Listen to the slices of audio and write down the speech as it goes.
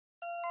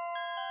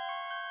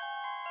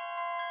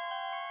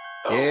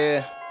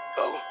Yeah.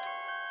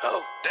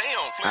 Oh,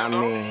 damn, I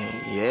mean,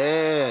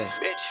 yeah.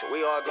 bitch,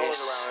 we all goes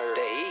around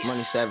here.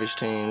 Money Savage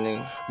team,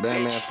 nigga.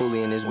 Bandman,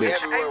 Fooley in this bitch.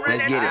 everywhere.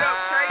 Let's get it.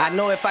 I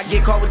know if I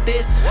get caught with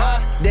this,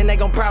 then they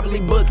gon' probably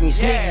book me.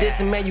 Sneak this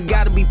and man, you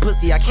gotta be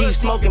pussy. I keep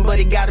smoking, but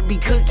it gotta be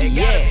cookie.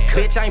 Yeah,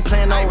 bitch, I ain't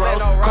playing no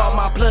roles. Call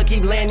my plug,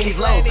 keep laying these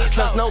lows.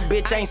 Trust no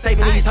bitch, ain't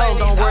saving these hoes.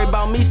 Don't worry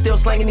about me, still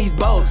slanging these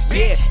bows.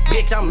 Yeah,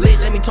 bitch, I'm lit,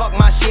 let me talk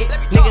my shit.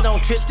 Nigga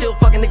don't trip, still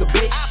fucking nigga,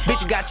 bitch.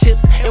 Bitch, you got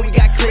chips and we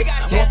got clicks.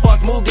 One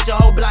false move, get your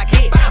whole block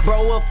hit.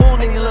 Bro, a fool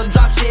and you little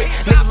drop shit.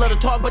 Niggas love to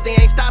talk, but they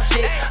ain't stop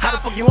shit. How the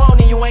fuck you on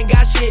and you ain't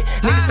got shit?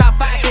 Niggas top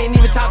 5, can't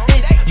even top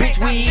this. Bitch,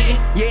 we eatin',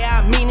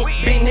 yeah, I mean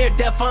it. Been there,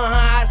 deaf fun,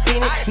 I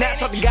seen it. Now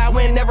talk to God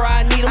whenever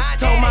I need him.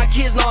 Told my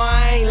kids, no,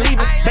 I ain't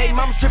leaving. Baby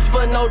mama trippin'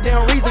 for no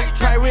damn reason.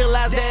 Try to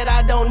realize that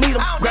I don't need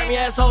them. Grammy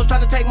assholes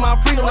trying to take my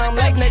freedom. I'm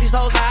laughing at these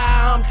hoes,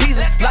 how I'm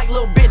teasing. Like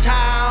little bitch,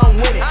 how I'm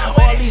winning.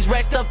 All these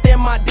racks stuffed in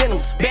my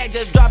denims. Bag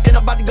just dropped in,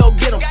 I'm about to go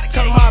get them.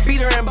 Tell them I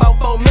beat her in about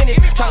 4 minutes.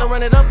 Tryna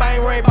run it up, I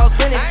ain't worried about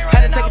spinning.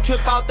 Had to take a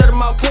trip out there to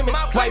Mount Clemens.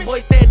 White boy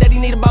said that he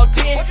need about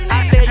 10.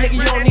 I said, nigga,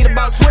 you don't need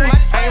about 20.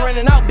 I ain't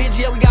running out, bitch,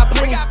 yeah, we got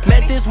plenty.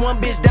 Let this one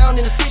bitch down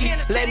in the city.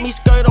 Let me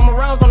skirt on my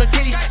rounds on the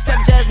titties.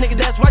 Savage ass nigga,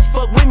 that's why you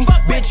fuck with me.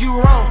 Bitch, you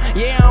wrong,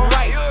 yeah, I'm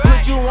right.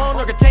 Put you on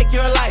or can take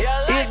your life.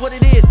 It is what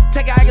it is,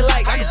 take it how you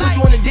like. I can put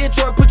you on the ditch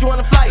or put you on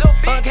the flight.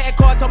 Uncat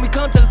car told me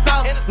come to the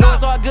south. Know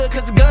it's all good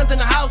cause the guns in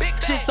the house.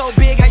 Shit so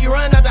big, how you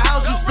run out the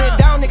house? You sit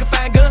down, nigga,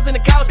 find guns in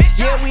the couch.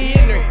 Yeah, we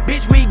ignorant,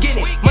 bitch, we get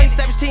it. Money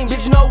Savage team,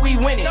 bitch, you know we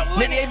winning.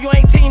 Nigga, if you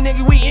ain't team,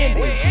 nigga, we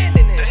ending.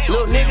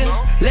 Little nigga,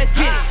 let's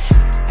get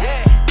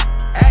it.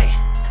 Hey,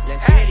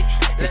 let's get it.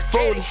 It's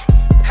Fooley.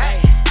 Hey,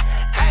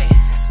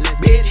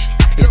 let's get it.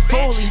 It's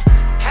Fooley.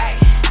 Hey,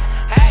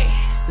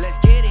 let's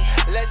get it.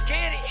 Let's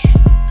get it.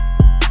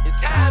 Your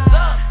time's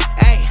up.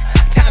 Hey,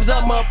 time's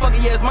up,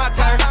 motherfucker. Yeah, it's my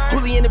turn.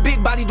 Fooley in the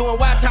big body doing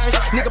wide turns.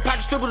 Nigga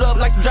pocket tripled up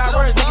like some dry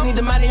words. Nigga need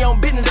to mind their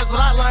own business. That's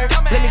what I learned.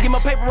 Let me get my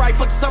paper right.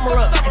 Fuck the summer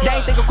up. They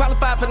ain't think I'm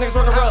qualified for niggas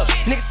on the rub.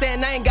 Niggas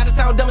saying I ain't gotta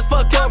sound dumb as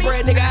fuck. Young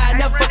bread, nigga. I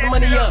never fuck the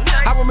money up.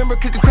 I remember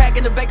cooking crack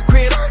in the vacant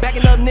crib.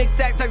 Backing up Nick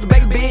sacks like a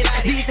baby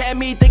bitch. These had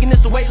me thinking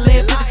this the way to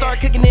live. Niggas start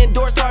cooking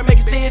indoors, start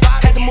making sense.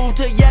 Had to move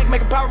to a yak,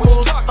 making power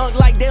moves.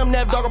 Like damn,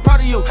 never dog, I'm proud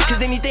of you.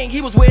 Cause anything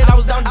he was with, I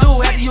was down to do.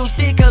 Had to use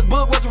stick, cause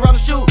book wasn't around to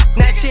shoot.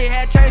 Now that shit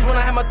had changed when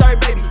I had my third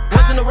baby.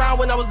 Wasn't around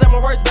when I was at my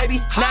worst, baby.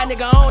 Now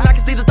nigga on, I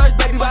can see the thirst,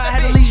 baby. But I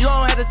had to leave you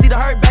on, had to see the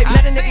hurt, baby.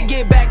 Let a nigga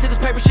get back to this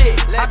paper shit.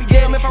 I be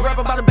damn if I rap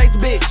about a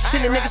basic bitch.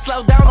 Seen a nigga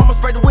slow down, I'ma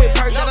spray the whip.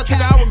 Heard that I took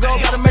an hour ago,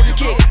 got a major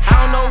kick. I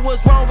don't know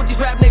what's wrong with these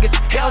rap niggas.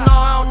 Hell no,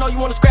 I don't know you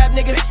wanna scrap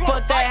nigga.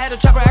 Fuck that, had a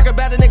chopper, I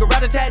about a nigga.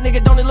 Rat-a-tat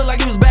nigga, don't it look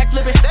like he was back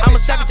flipping? I'm a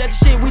savage at the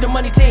shit, we the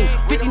money team.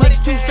 50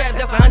 niggas two strapped,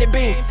 that's 100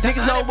 beans.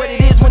 Niggas know what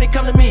it is when it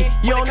come to me.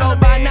 You don't know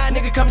by now,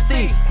 nigga, come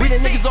see. We the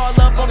niggas all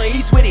up on the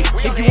east with it.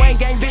 If you ain't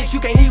gang bitch, you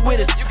can't eat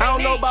with us. I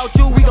don't know about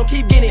you, we gon'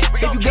 keep getting it.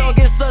 If you go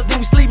against us, then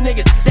we sleep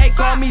niggas. They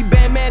call me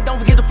Bandman, don't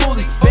forget the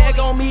Fooley. Bag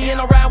on me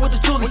and I ride with the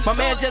Toolie. My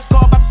man just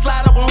called, about to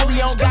slide up on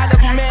Holy on God,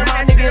 that's my man,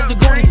 my nigga is a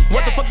goonie.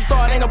 What the fuck you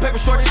thought, ain't no paper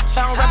shortage.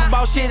 I don't rap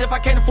about shit if I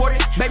can't afford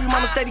it. Baby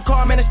mama steady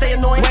car, man, and stay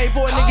annoying. Wait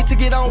for a nigga to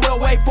get on, well,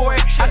 wait for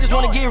it. I just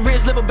wanna get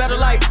rich, live a better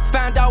life.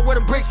 Find out where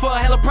the bricks for a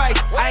hella price.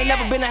 I ain't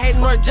never been a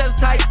hating or just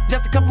type.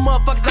 Just a couple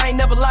motherfuckers I ain't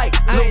never like.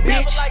 Little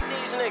bitch. Never like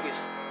these niggas.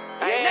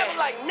 I ain't never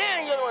like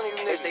none of you one of these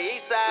niggas. It's the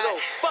east side. Little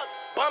fuck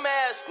bum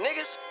ass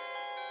niggas.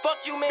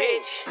 Fuck you, man.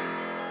 Bitch.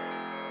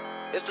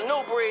 It's the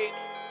new breed.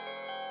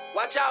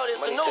 Watch out,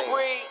 it's the new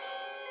breed.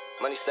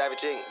 Money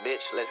Savage Inc.,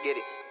 bitch. Let's get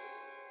it.